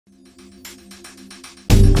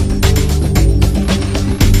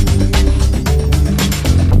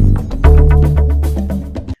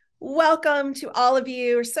Welcome to all of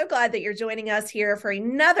you. We're so glad that you're joining us here for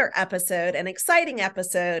another episode, an exciting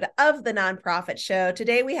episode of the Nonprofit Show.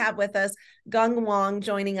 Today we have with us Gung Wong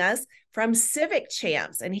joining us from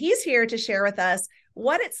civic-champs, and he's here to share with us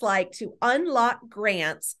what it's like to unlock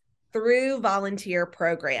grants through volunteer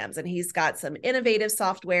programs. And he's got some innovative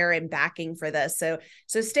software and backing for this. So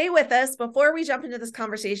stay with us. Before we jump into this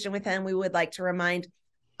conversation with him, we would like to remind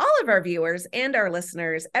all of our viewers and our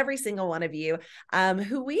listeners, every single one of you,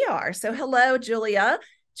 who we are. So hello, Julia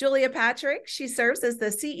Patrick. She serves as the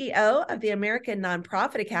CEO of the American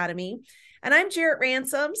Nonprofit Academy. And I'm Jarrett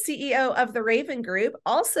Ransom, CEO of the Raven Group,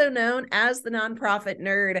 also known as the Nonprofit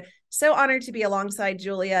Nerd. So honored to be alongside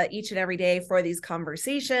Julia each and every day for these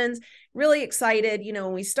conversations. Really excited. You know,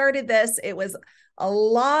 when we started this, it was a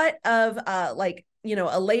lot of a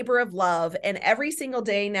labor of love. And every single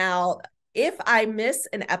day now, if I miss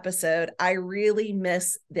an episode, I really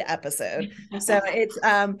miss the episode. So it's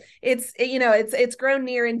grown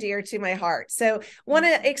near and dear to my heart. So want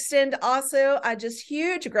to extend also just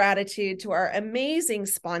huge gratitude to our amazing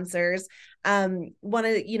sponsors. Want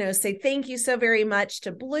to, say thank you so very much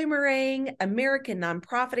to Bloomerang, American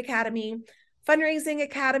Nonprofit Academy, Fundraising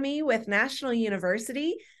Academy with National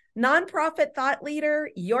University, Nonprofit Thought Leader,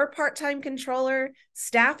 Your Part-Time Controller,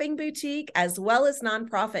 Staffing Boutique, as well as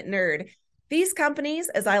Nonprofit Nerd. These companies,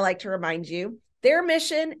 as I like to remind you, their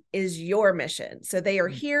mission is your mission. So they are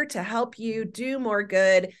here to help you do more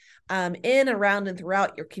good in, around, and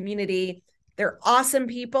throughout your community. They're awesome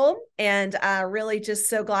people, and really just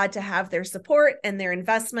so glad to have their support and their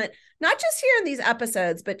investment, not just here in these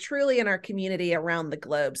episodes, but truly in our community around the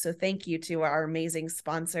globe. So thank you to our amazing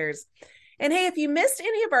sponsors. And hey, if you missed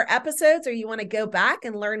any of our episodes or you want to go back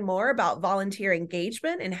and learn more about volunteer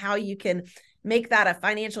engagement and how you can make that a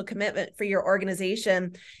financial commitment for your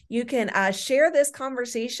organization, you can share this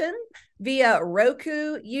conversation via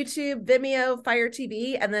Roku, YouTube, Vimeo, Fire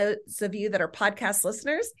TV, and those of you that are podcast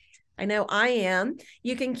listeners. I know I am.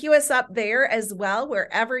 You can queue us up there as well,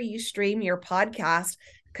 wherever you stream your podcast.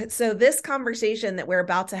 So this conversation that we're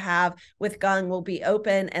about to have with Gung will be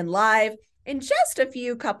open and live in just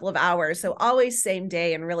a couple of hours. So always same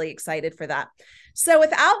day, and really excited for that. So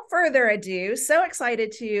without further ado, so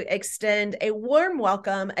excited to extend a warm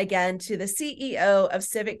welcome again to the CEO of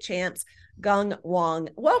civic-champs, Gung Wong.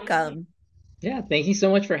 Welcome. Yeah, thank you so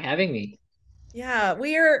much for having me. Yeah,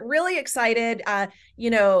 we are really excited.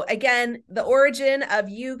 Again, the origin of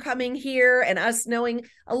you coming here and us knowing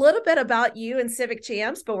a little bit about you and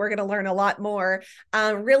civic-champs, but we're going to learn a lot more,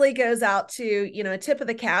 really goes out to, a tip of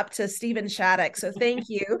the cap to Stephen Shattuck. So thank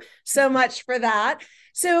you so much for that.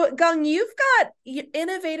 So Gung, you've got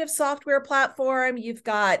innovative software platform. You've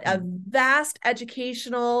got a vast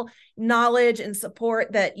educational knowledge and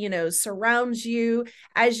support that, surrounds you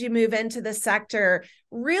as you move into the sector.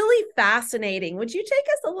 Really fascinating. Would you take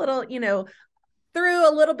us a little, through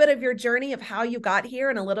a little bit of your journey of how you got here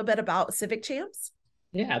and a little bit about civic-champs?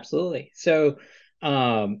 Yeah, absolutely. So,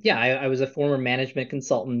 I was a former management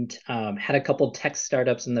consultant, had a couple tech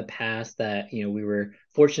startups in the past that, we were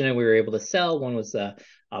fortunate we were able to sell. One was a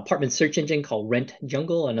apartment search engine called Rent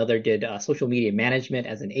Jungle. Another did social media management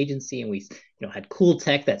as an agency. And we, had cool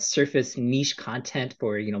tech that surfaced niche content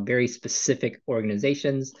for, very specific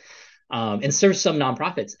organizations, and served some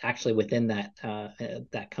nonprofits actually within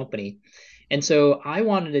that company. And so I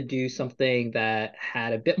wanted to do something that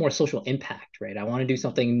had a bit more social impact, right? I want to do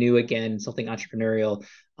something new again, something entrepreneurial.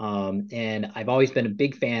 And I've always been a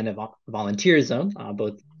big fan of volunteerism,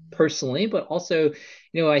 both personally, but also,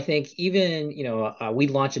 I think even, we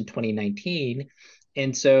launched in 2019.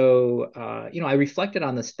 And so, I reflected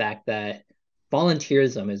on this fact that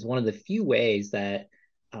volunteerism is one of the few ways that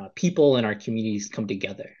people in our communities come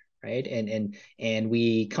together, right? And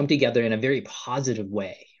we come together in a very positive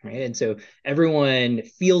way, right? And so everyone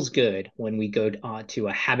feels good when we go to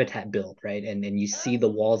a habitat build, right? And you see the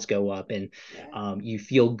walls go up, and you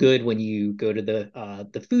feel good when you go to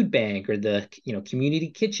the food bank or the community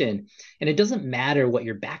kitchen. And it doesn't matter what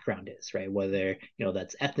your background is, right? Whether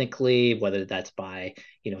that's ethnically, whether that's by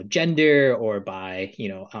gender or by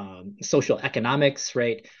social economics,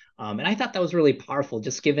 right? And I thought that was really powerful,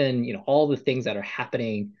 just given all the things that are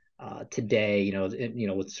happening today,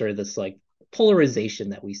 with sort of this like polarization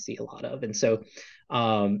that we see a lot of. And so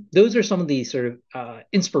those are some of the sort of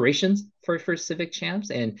inspirations for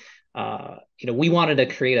civic-champs. And we wanted to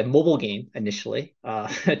create a mobile game initially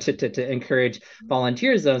to encourage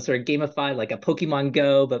volunteerism, sort of gamify like a Pokemon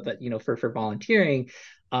Go, but for volunteering.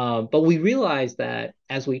 But we realized that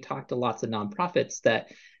as we talked to lots of nonprofits,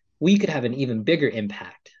 that we could have an even bigger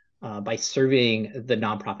impact by serving the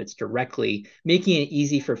nonprofits directly, making it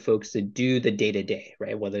easy for folks to do the day-to-day,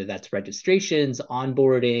 right? Whether that's registrations,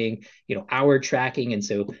 onboarding, hour tracking. And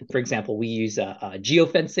so, for example, we use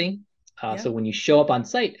geofencing. Yeah. So when you show up on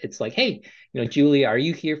site, it's like, hey, Julie, are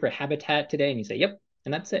you here for Habitat today? And you say, yep.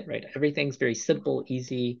 And that's it, right? Everything's very simple,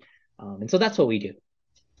 easy. And so that's what we do.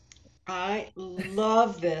 I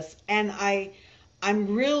love this, and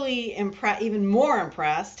I'm really impressed, even more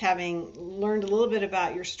impressed, having learned a little bit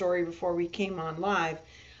about your story before we came on live,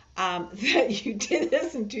 that you did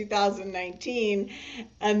this in 2019,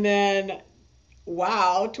 and then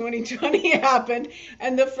wow, 2020 happened,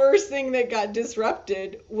 and the first thing that got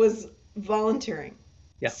disrupted was volunteering.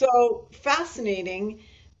 Yeah. So fascinating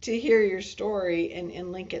to hear your story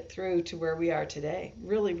and link it through to where we are today.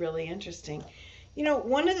 Really, really interesting.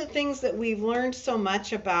 One of the things that we've learned so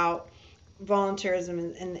much about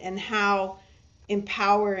volunteerism and how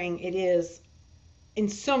empowering it is in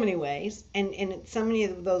so many ways, and so many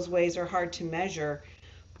of those ways are hard to measure.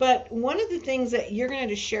 But one of the things that you're going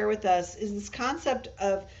to share with us is this concept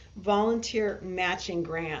of volunteer matching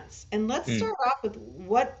grants. And let's Mm. start off with,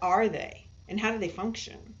 what are they and how do they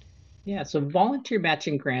function? Yeah, so volunteer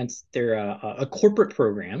matching grants, they're a corporate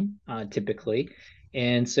program typically.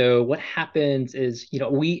 And so what happens is,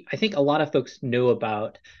 I think a lot of folks know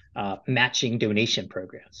about matching donation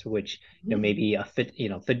programs, which, Mhm. maybe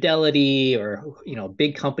Fidelity or,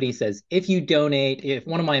 big company says, if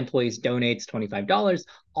one of my employees donates $25,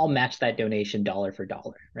 I'll match that donation dollar for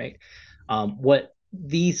dollar, right? What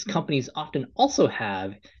these companies often also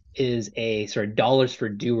have is a sort of dollars for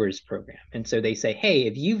doers program. And so they say, hey,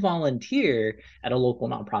 if you volunteer at a local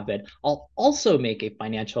nonprofit, I'll also make a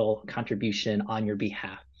financial contribution on your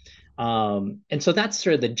behalf. And so that's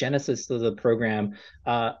sort of the genesis of the program.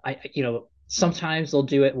 Sometimes they'll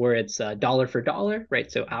do it where it's dollar for dollar,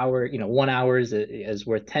 right? So 1 hour is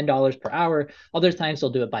worth $10 per hour. Other times they'll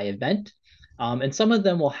do it by event. And some of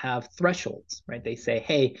them will have thresholds, right? They say,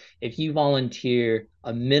 hey, if you volunteer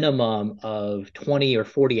a minimum of 20 or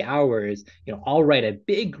 40 hours, I'll write a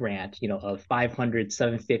big grant, of 500,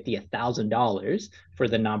 750, $1,000 for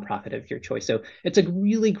the nonprofit of your choice. So it's a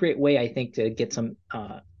really great way, I think, to get some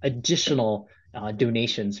additional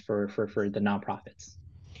donations for the nonprofits.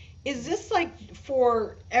 Is this like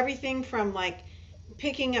for everything from like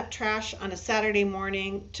picking up trash on a Saturday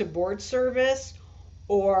morning to board service?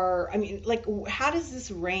 Or, I mean, like, how does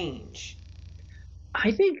this range?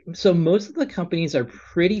 I think so. Most of the companies are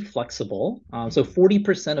pretty flexible. So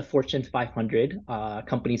 40% of Fortune 500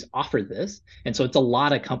 companies offer this. And so it's a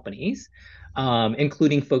lot of companies,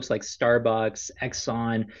 including folks like Starbucks,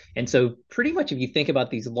 Exxon. And so pretty much if you think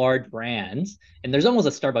about these large brands, and there's almost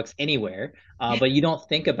a Starbucks anywhere, but you don't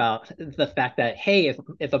think about the fact that, hey,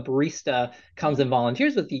 if a barista comes and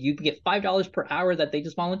volunteers with you, you can get $5 per hour that they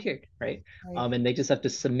just volunteered, right? Right. And they just have to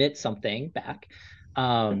submit something back.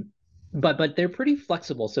 Um, but they're pretty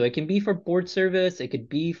flexible. So it can be for board service, it could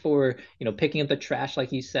be for, picking up the trash,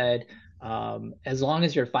 like you said. As long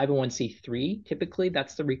as you're 501(c)(3, typically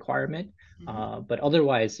that's the requirement. Mhm. But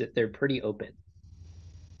otherwise, they're pretty open.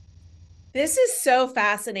 This is so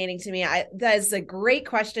fascinating to me. That is a great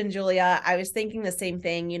question, Julia. I was thinking the same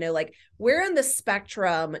thing, like where in the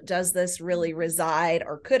spectrum does this really reside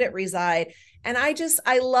or could it reside? And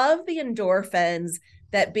I love the endorphins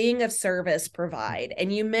that being of service provide.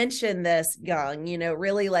 And you mentioned this, Young,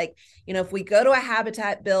 really like, if we go to a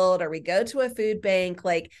habitat build or we go to a food bank,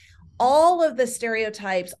 like all of the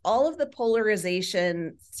stereotypes, all of the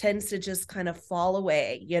polarization tends to just kind of fall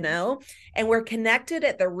away, and we're connected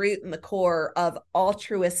at the root and the core of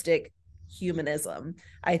altruistic humanism,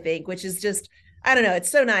 I think, which is just, I don't know,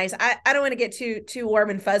 it's so nice. I don't want to get too warm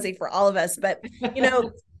and fuzzy for all of us, but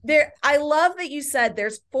I love that you said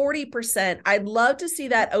there's 40%. I'd love to see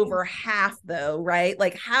that over half though, right?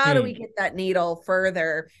 Like how do we Hmm. get that needle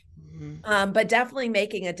further? Mhm. But definitely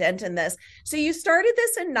making a dent in this. So you started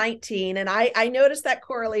this in 19, and I noticed that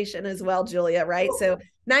correlation as well, Julia, right? So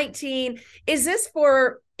 19, is this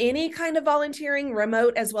for any kind of volunteering,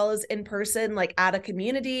 remote as well as in person, like at a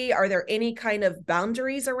community? Are there any kind of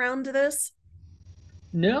boundaries around this?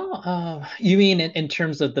 No, you mean in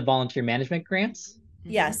terms of the volunteer management grants?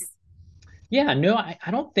 Mhm. Yes. Yeah, no, I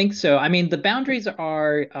don't think so. I mean, the boundaries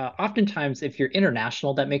are oftentimes, if you're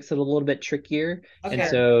international, that makes it a little bit trickier. And Okay. Sure.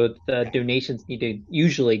 so the Okay. donations need to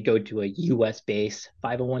usually go to a US based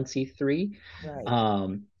 501(c)(3, Right.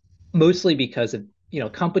 um, mostly because of,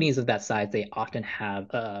 companies of that size, they often have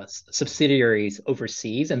subsidiaries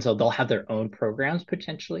overseas. And so they'll have their own programs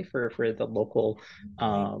potentially for the local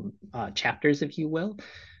Right. chapters, if you will.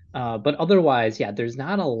 But otherwise, yeah, there's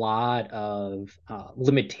not a lot of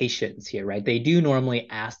limitations here, right? They do normally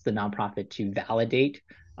ask the nonprofit to validate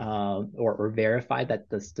or verify that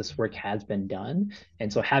this work has been done.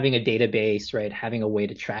 And so having a database, right, having a way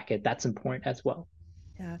to track it, that's important as well.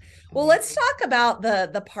 Yeah. Well, let's talk about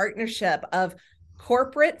the partnership of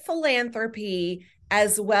corporate philanthropy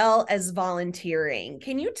as well as volunteering.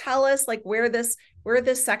 Can you tell us like where this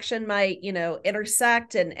section might,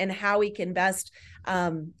 intersect and how we can best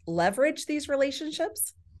leverage these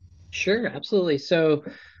relationships? Sure, absolutely. So,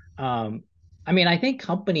 I mean, I think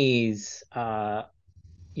companies are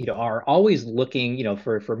always looking,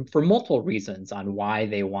 for multiple reasons on why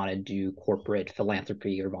they want to do corporate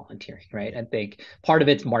philanthropy or volunteering, right? I think part of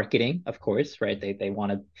it's marketing, of course, right? They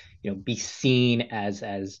want to, be seen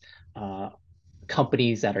as uh,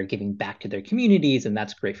 companies that are giving back to their communities, and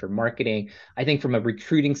that's great for marketing. I think from a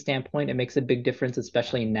recruiting standpoint, it makes a big difference,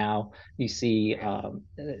 especially now you see,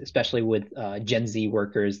 especially with Gen Z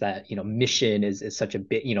workers, that mission is such a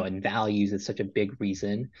bit, and values is such a big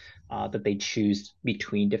reason that they choose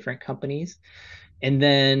between different companies. And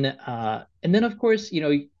then of course,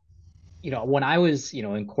 when I was,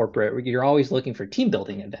 in corporate, you're always looking for team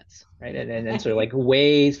building events, right? And sort of like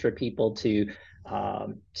ways for people to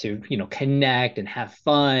connect and have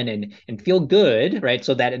fun and feel good, right?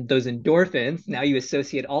 So that those endorphins now you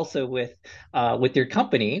associate also with your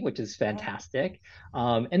company, which is fantastic.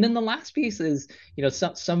 And then the last piece is,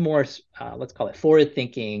 some more let's call it forward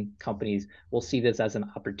thinking companies will see this as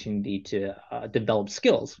an opportunity to develop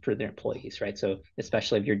skills for their employees, right? So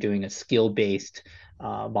especially if you're doing a skill based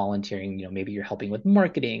volunteering, maybe you're helping with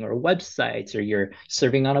marketing or websites, or you're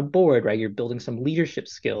serving on a board, right? You're building some leadership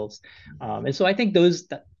skills. And so I think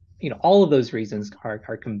all of those reasons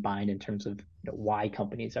are combined in terms of why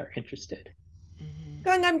companies are interested.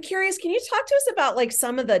 Gong, I'm curious, can you talk to us about like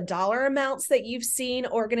some of the dollar amounts that you've seen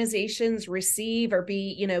organizations receive or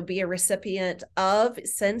be a recipient of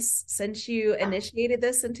since you initiated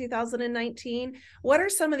this in 2019? What are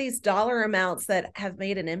some of these dollar amounts that have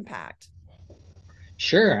made an impact?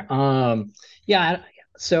 Sure. Yeah.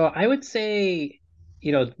 So I would say,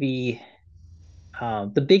 the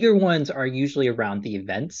bigger ones are usually around the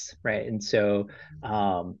events, right? And so,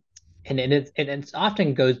 and it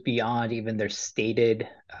often goes beyond even their stated,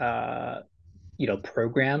 program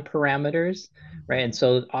parameters, right? And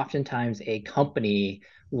so oftentimes a company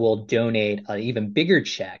will donate an even bigger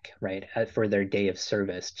check, right, for their day of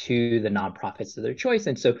service to the nonprofits of their choice.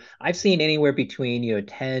 And so I've seen anywhere between,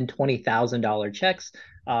 $10,000, $20,000 checks,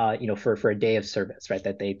 for a day of service, right?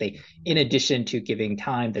 That they in addition to giving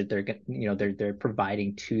time that they're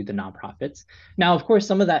providing to the nonprofits. Now, of course,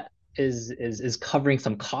 some of that is covering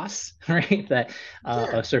some costs, right? That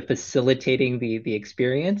Sure. of sort of facilitating the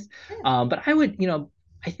experience. Yeah. But I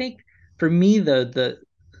think for me the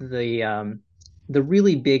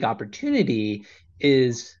really big opportunity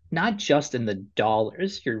is not just in the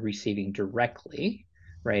dollars you're receiving directly,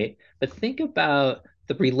 right? But think about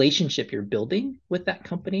the relationship you're building with that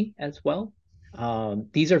company as well.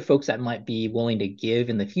 These are folks that might be willing to give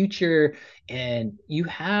in the future, and you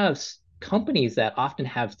have companies that often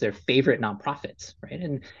have their favorite nonprofits, right?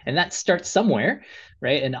 And that starts somewhere,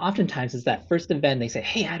 right? And oftentimes it's that first event they say,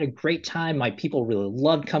 "Hey, I had a great time. My people really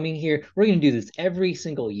loved coming here. We're going to do this every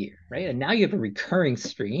single year," right? And now you have a recurring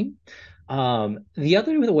stream. The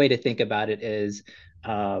other way to think about it is,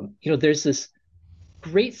 there's this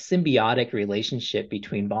great symbiotic relationship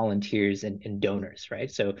between volunteers and donors, right?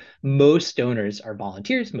 So most donors are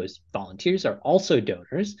volunteers. Most volunteers are also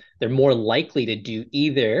donors. They're more likely to do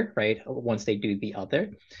either, right, once they do the other.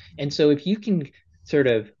 And so if you can sort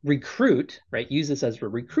of recruit, right, use this as a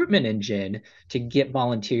recruitment engine to get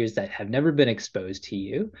volunteers that have never been exposed to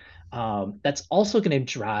you, that's also going to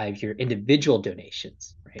drive your individual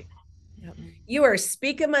donations, right? Yep. You are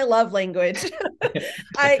speaking my love language.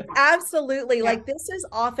 I absolutely like this is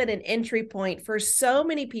often an entry point for so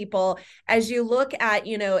many people as you look at,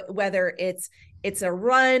 whether it's a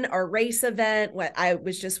run or race event. What I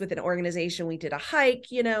was just with an organization, we did a hike,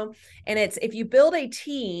 and it's if you build a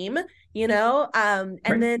team, and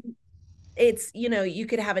Right. then it's you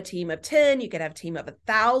could have a team of 10, you could have a team of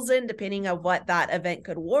 1,000 depending on what that event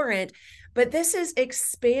could warrant, but this is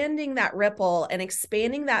expanding that ripple and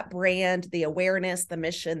expanding that brand, the awareness, the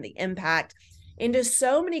mission, the impact into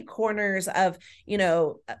so many corners of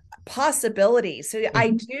possibilities. So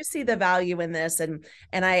I Mhm. do see the value in this, and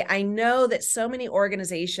I know that so many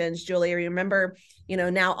organizations, Julie, remember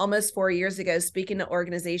now almost 4 years ago speaking to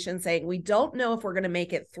organizations saying we don't know if we're going to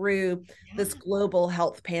make it through this global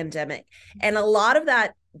health pandemic, and a lot of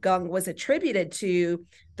that Gung was attributed to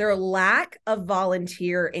their lack of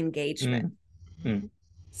volunteer engagement. Mm. Mm.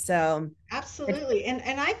 So Absolutely. And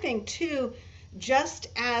I think too, just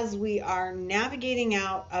as we are navigating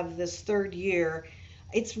out of this third year,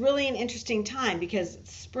 it's really an interesting time because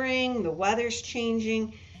it's spring, the weather's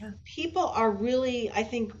changing. yeah, People are really, I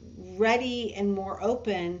think, ready and more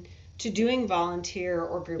open to doing volunteer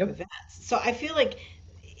or group Yep. events. So I feel like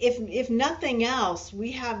if nothing else,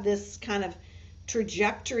 we have this kind of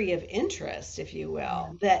trajectory of interest, if you yeah.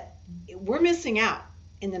 will, that we're missing out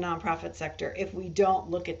in the nonprofit sector if we don't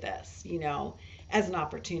look at this, as an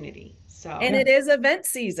opportunity. And So Yeah. it is event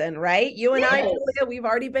season, right? You and I, it Julia, we've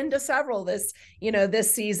already been to several this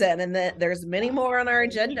season, and there's many more on our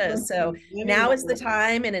agenda. So is. Many now is the more.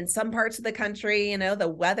 time. And in some parts of the country, the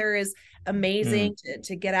weather is amazing Mm.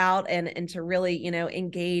 to get out and to really,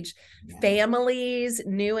 engage Yeah. families,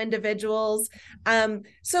 new individuals.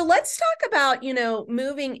 So let's talk about,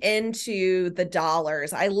 moving into the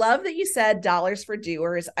dollars. I love that you said dollars for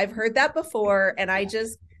doers. I've heard that before, and I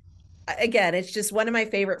just again, it's just one of my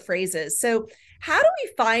favorite phrases. So, how do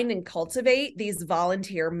we find and cultivate these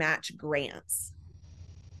volunteer match grants?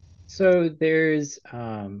 So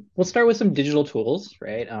we'll start with some digital tools,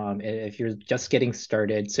 right? If you're just getting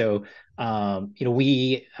started. So, I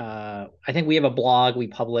think we have a blog we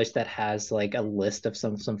publish that has like a list of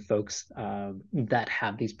some folks that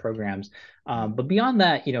have these programs. But beyond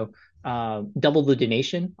that, Double the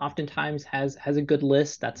Donation oftentimes has a good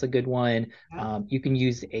list. That's a good one. Yeah. You can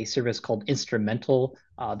use a service called Instrumental.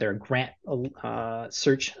 They're a grant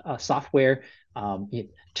search software.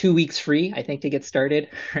 2 weeks free, I think, to get started.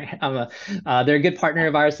 They're a good partner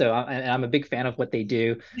of ours, so I'm a big fan of what they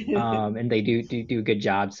do, and they do a good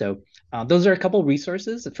job. So those are a couple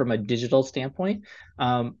resources from a digital standpoint.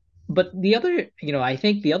 But I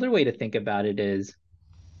think the other way to think about it is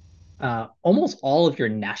almost all of your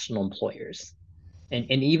national employers and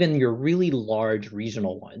even your really large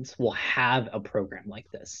regional ones will have a program like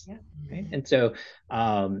this, Yeah. right? And so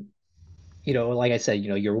like I said,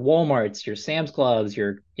 your Walmarts, your Sam's Clubs,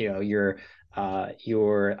 your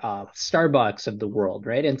Starbucks of the world,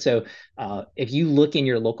 right? And so, if you look in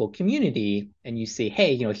your local community and you see,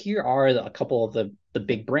 hey, here are a couple of the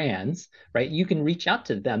big brands, right? You can reach out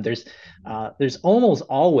to them. There's almost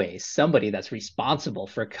always somebody that's responsible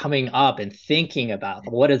for coming up and thinking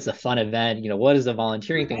about what is the fun event, what is the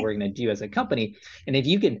volunteering thing Right. we're going to do as a company, and if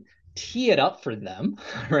you can tee it up for them,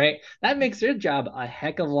 right? That makes their job a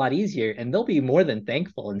heck of a lot easier, and they'll be more than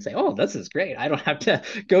thankful and say, "Oh, this is great. I don't have to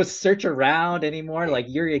go search around anymore. Like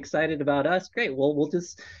you're excited about us. Great. Well, we'll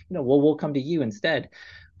just, we'll come to you instead."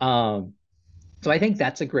 Um, so I think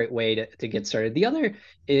that's a great way to get started. The other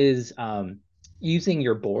is using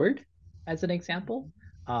your board as an example.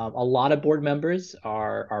 A lot of board members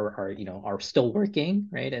are still working,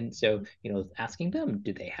 right? And so asking them,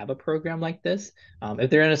 do they have a program like this? If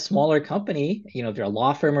they're in a smaller company, if they're a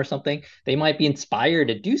law firm or something, they might be inspired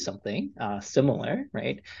to do something similar,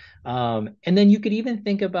 right? And then you could even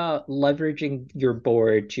think about leveraging your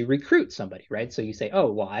board to recruit somebody, right? So you say,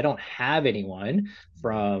 oh, well, I don't have anyone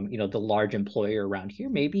from the large employer around here.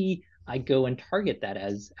 Maybe I go and target that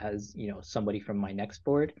as somebody from my next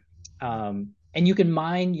board. And you can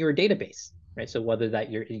mine your database, right? So whether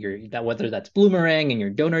whether that's Bloomerang in your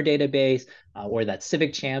donor database, or that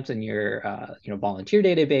civic-champs in your volunteer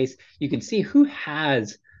database, you can see who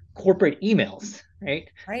has corporate emails, right?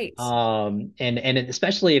 Right. And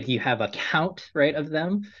especially if you have a count, right, of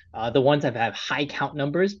them, the ones that have high count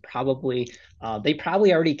numbers, they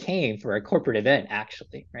probably already came for a corporate event,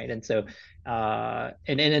 actually, right? And so,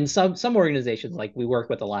 and in some organizations, like we work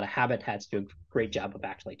with a lot of habitats, do a great job of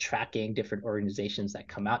actually tracking different organizations that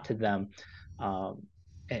come out to them,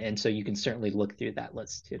 and so you can certainly look through that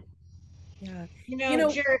list too. Yeah. You know,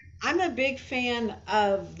 Jared, I'm a big fan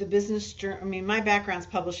of the business journal. I mean, my background's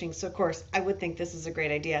publishing, so of course I would think this is a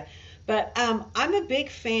great idea. But I'm a big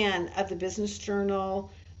fan of the business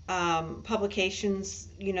journal publications,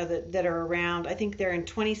 that are around. I think they're in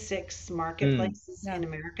 26 Mm, marketplaces yeah. in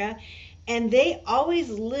America. And they always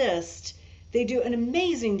they do an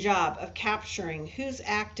amazing job of capturing who's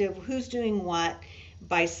active, who's doing what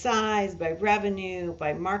by size, by revenue,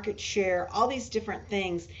 by market share, all these different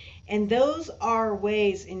things. And those are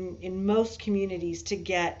ways in most communities to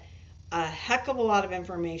get a heck of a lot of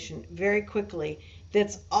information very quickly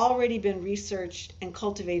that's already been researched and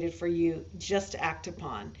cultivated for you just to act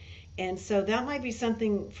upon. And so that might be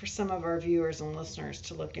something for some of our viewers and listeners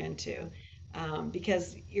to look into,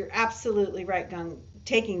 because you're absolutely right,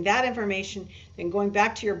 taking that information and going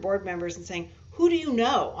back to your board members and saying, who do you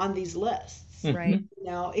know on these lists? Right.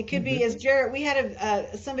 mhm, It could be, mhm. as Jarrett, we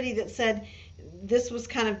had somebody that said this was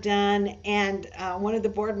kind of done, and one of the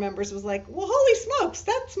board members was like, "Well, holy smokes,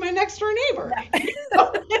 that's my next door neighbor."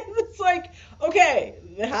 It's like, okay,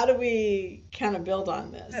 how do we kind of build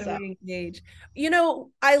on this? How do So, we engage?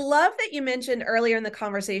 I love that you mentioned earlier in the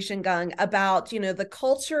conversation, Gung, about, the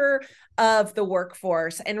culture of the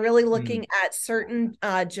workforce and really looking at certain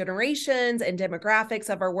generations and demographics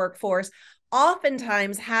of our workforce.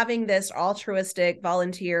 Oftentimes, having this altruistic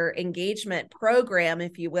volunteer engagement program,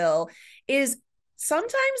 if you will, is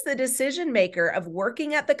sometimes the decision maker of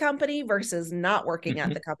working at the company versus not working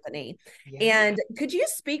at the company. yeah. And could you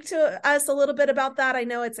speak to us a little bit about that? I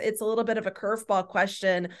know it's a little bit of a curveball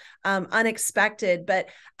question, unexpected, but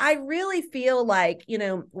I really feel like,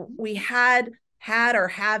 we had or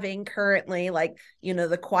having currently, like,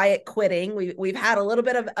 the quiet quitting. We've had a little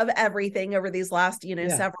bit of everything over these last,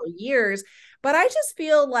 several years, but I just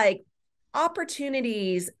feel like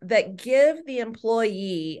opportunities that give the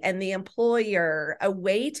employee and the employer a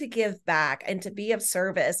way to give back and to be of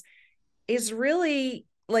service is really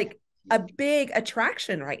like a big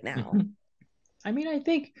attraction right now. I mean, I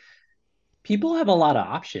think people have a lot of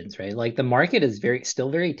options, right? Like the market is still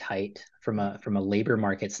very tight from a labor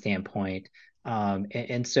market standpoint.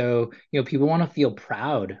 And so, people want to feel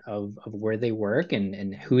proud of where they work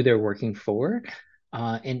and who they're working for.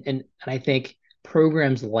 And I think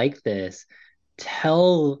programs like this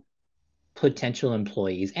tell potential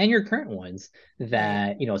employees and your current ones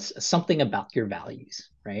Right. that, something about your values,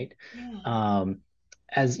 right? Yeah. Um,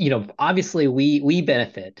 as obviously we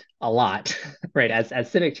benefit a lot, right? As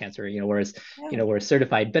civic-champs, Yeah. we're a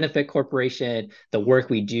certified benefit corporation. The work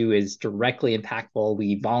we do is directly impactful.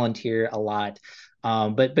 We volunteer a lot,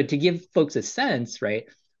 but to give folks a sense, right?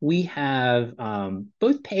 We have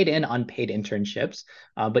both paid and unpaid internships,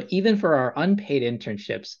 but even for our unpaid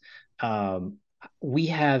internships, we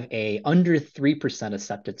have a under 3%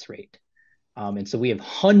 acceptance rate. And so we have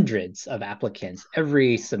hundreds of applicants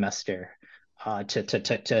every semester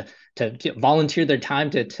to volunteer their time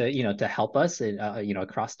to help us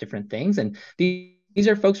across different things. And these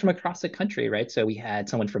are folks from across the country, right? So we had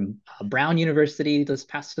someone from Brown University this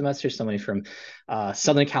past semester, somebody from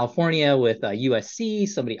Southern California with USC,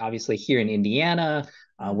 somebody obviously here in Indiana.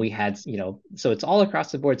 We had, so it's all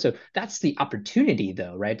across the board. So that's the opportunity,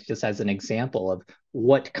 though, right? Just as an example of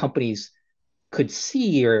what companies could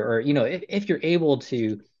see, or if you're able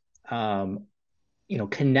to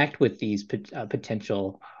connect with these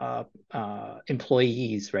potential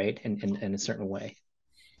employees, right, in a certain way.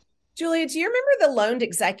 Julia, do you remember the loaned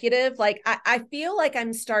executive? Like, I feel like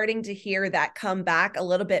I'm starting to hear that come back a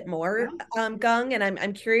little bit more, Gung, and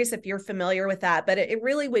I'm curious if you're familiar with that. But it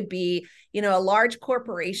really would be, a large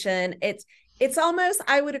corporation. It's almost,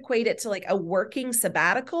 I would equate it to like a working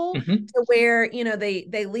sabbatical, Mm-hmm. to where,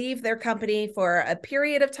 they leave their company for a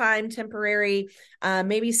period of time, temporary,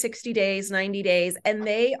 maybe 60 days, 90 days, and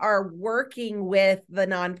they are working with the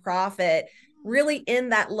nonprofit really in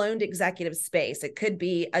that loaned executive space. It could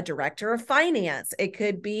be a director of finance. It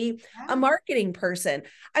could be a marketing person.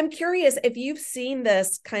 I'm curious if you've seen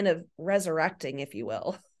this kind of resurrecting, if you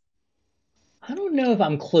will. I don't know if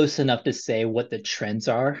I'm close enough to say what the trends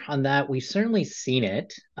are on that. We've certainly seen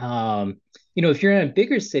it. If you're in a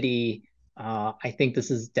bigger city, I think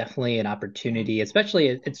this is definitely an opportunity, especially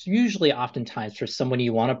it's usually oftentimes for someone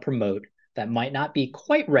you want to promote that might not be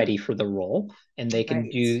quite ready for the role, and they can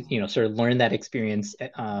Right. do, sort of learn that experience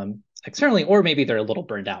externally, or maybe they're a little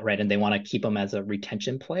burned out, right? And they want to keep them as a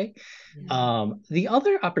retention play. The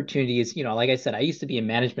other opportunity is, like I said, I used to be in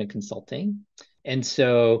management consulting. And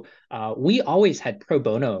so we always had pro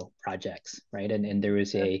bono projects, right? And there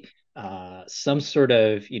was a some sort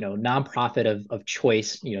of nonprofit of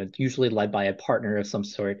choice, usually led by a partner of some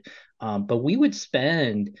sort. But we would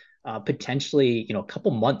spend potentially a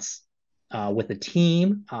couple months with a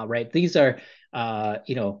team, right? These are a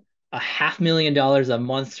 $500,000 a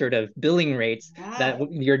month sort of billing rates that Yeah.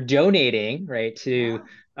 you're donating, right, Yeah.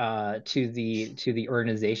 to the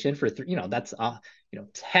organization for that's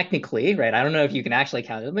technically, right? I don't know if you can actually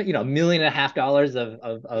count it, but $1.5 million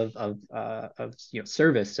of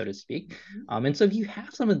service, so to speak. And so if you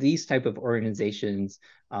have some of these type of organizations,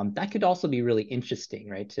 that could also be really interesting,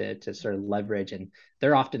 right? To sort of leverage, and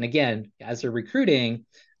they're often, again, as they're recruiting,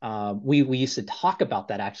 we used to talk about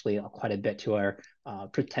that actually quite a bit to our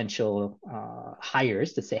potential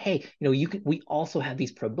hires, to say, hey, we also have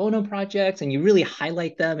these pro bono projects, and you really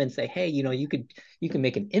highlight them and say, hey, you can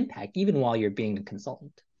make an impact even while you're being a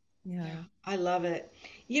consultant. Yeah. I love it.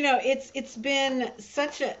 It's been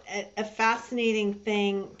such a fascinating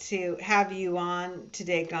thing to have you on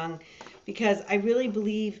today, Gung, because I really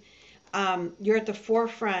believe you're at the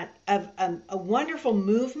forefront of a wonderful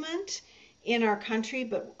movement in our country,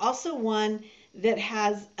 but also one that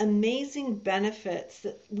has amazing benefits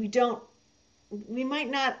that we might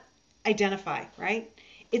not identify, right?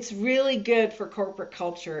 It's really good for corporate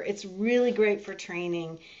culture. It's really great for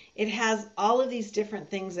training. It has all of these different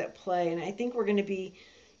things at play. And I think we're going to be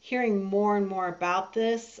hearing more and more about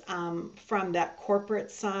this from that corporate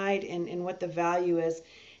side and what the value is.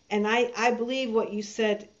 And I believe what you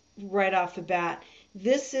said right off the bat.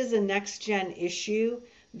 This is a next gen issue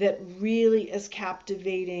that really is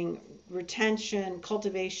captivating retention,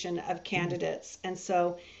 cultivation of candidates. And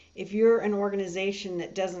so if you're an organization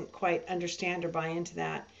that doesn't quite understand or buy into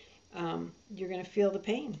that, you're going to feel the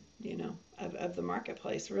pain, of the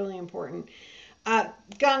marketplace. Really important.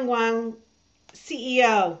 Gang Wang,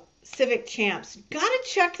 CEO, civic-champs. Got to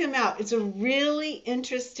check them out. It's a really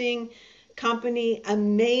interesting company,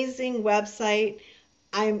 amazing website.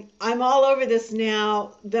 I'm all over this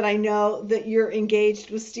now that I know that you're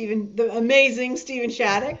engaged with the amazing Stephen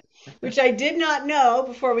Shattuck, which I did not know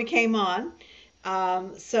before we came on.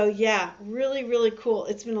 So yeah, really, really cool.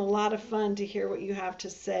 It's been a lot of fun to hear what you have to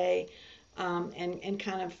say, and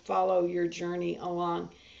kind of follow your journey along.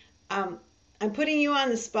 Um, I'm putting you on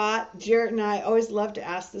the spot. Jarrett and I always love to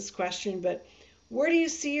ask this question, but where do you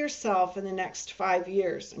see yourself in the next 5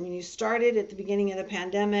 years? I mean, you started at the beginning of the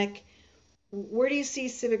pandemic. Where do you see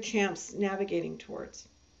Civic Champs navigating towards?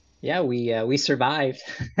 Yeah, we survived.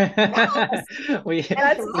 Yes, We And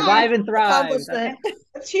that's a huge survive thrive. and thrive. accomplishment.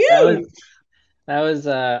 That's That was huge. that was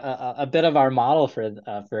a bit of our model for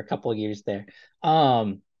a couple of years there.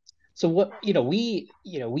 Um, so what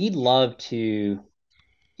we'd love to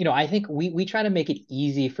I think we try to make it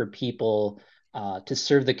easy for people to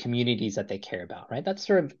serve the communities that they care about, right? That's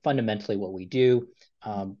sort of fundamentally what we do.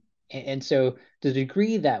 And so the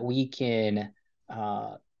degree that we can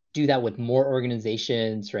do that with more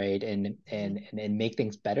organizations, right, and make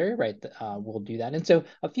things better, right, we'll do that. And so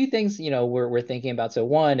a few things, we're thinking about. So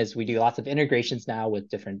one is we do lots of integrations now with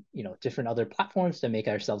different other platforms to make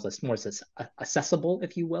ourselves more accessible,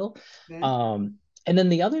 if you will. Okay. And then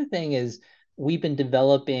the other thing is we've been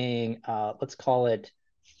developing, let's call it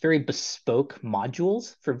very bespoke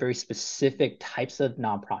modules for very specific types of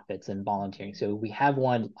nonprofits and volunteering. So we have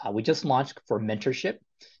one we just launched for mentorship.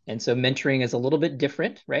 And so mentoring is a little bit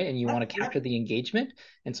different, right? And you want to capture Yep. the engagement.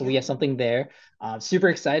 And so we Yep. have something there. Super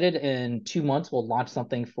excited. In 2 months, we'll launch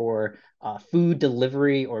something for food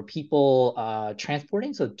delivery or people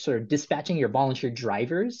transporting. So sort of dispatching your volunteer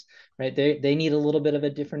drivers, right? They need a little bit of a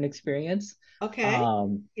different experience. Okay.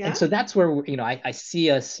 And Yeah. so that's where I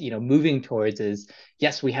see us moving towards is,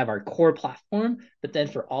 yes, we have our core platform, but then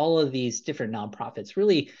for all of these different nonprofits,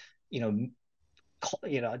 really you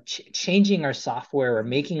know changing our software or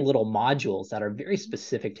making little modules that are very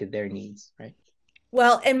specific to their needs, right?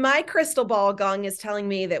 Well, and my crystal ball gong is telling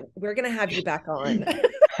me that we're going to have you back on.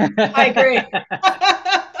 I agree.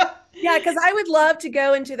 Yeah, because I would love to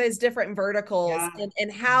go into those different verticals Yeah.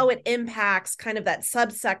 and how it impacts kind of that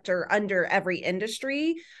subsector under every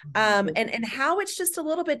industry, and how it's just a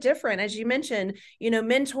little bit different, as you mentioned,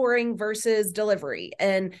 mentoring versus delivery,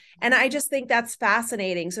 and I just think that's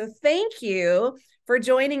fascinating. So thank you for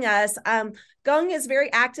joining us. Gung is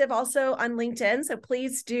very active also on LinkedIn, so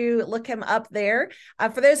please do look him up there.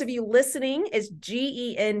 For those of you listening, is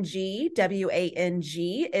GENGWANG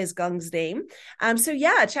is Gung's name. So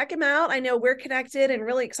yeah, check him out. I know we're connected and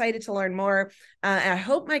really excited to learn more. I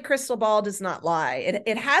hope my crystal ball does not lie.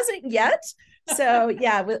 It hasn't yet. So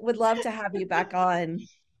yeah, would love to have you back on.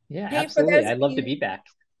 Yeah, Hey, for absolutely. those of I'd love to you, be back.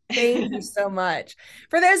 thank you so much.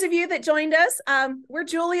 For those of you that joined us, we're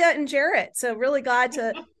Julia and Jarrett. So really glad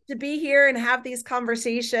to be here and have these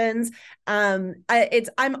conversations. I'm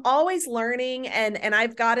always learning, and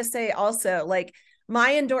I've got to say also, like,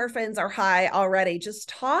 my endorphins are high already just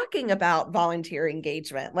talking about volunteer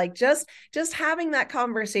engagement. Like just having that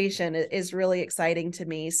conversation is really exciting to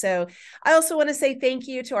me. So I also want to say thank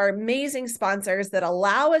you to our amazing sponsors that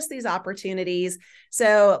allow us these opportunities.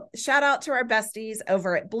 So shout out to our besties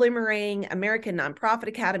over at Bloomerang, American Nonprofit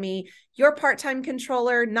Academy, Your Part-Time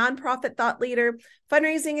Controller, Nonprofit Thought Leader,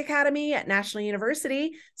 Fundraising Academy at National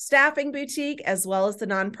University, Staffing Boutique, as well as the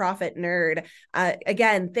Nonprofit Nerd.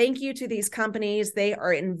 Again, thank you to these companies. They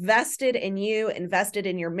are invested in you, invested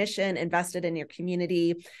in your mission, invested in your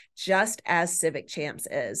community, just as Civic Champs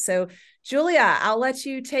is. So Julia, I'll let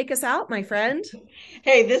you take us out, my friend.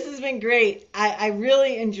 Hey, this has been great. I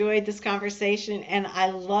really enjoyed this conversation, and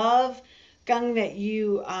I love, Gung, that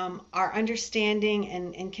you are understanding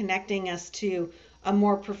and connecting us to a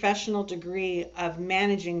more professional degree of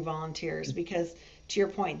managing volunteers, because to your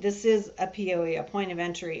point, this is a POE, a point of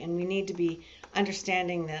entry, and we need to be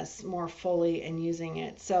understanding this more fully and using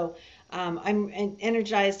it. So I'm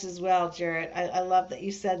energized as well, Jarrett. I love that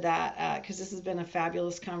you said that because this has been a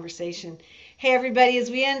fabulous conversation. Hey, everybody, as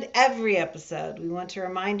we end every episode, we want to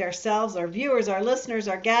remind ourselves, our viewers, our listeners,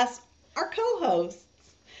 our guests, our co-hosts,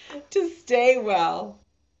 to stay well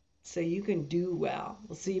so you can do well.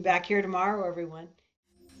 We'll see you back here tomorrow, everyone.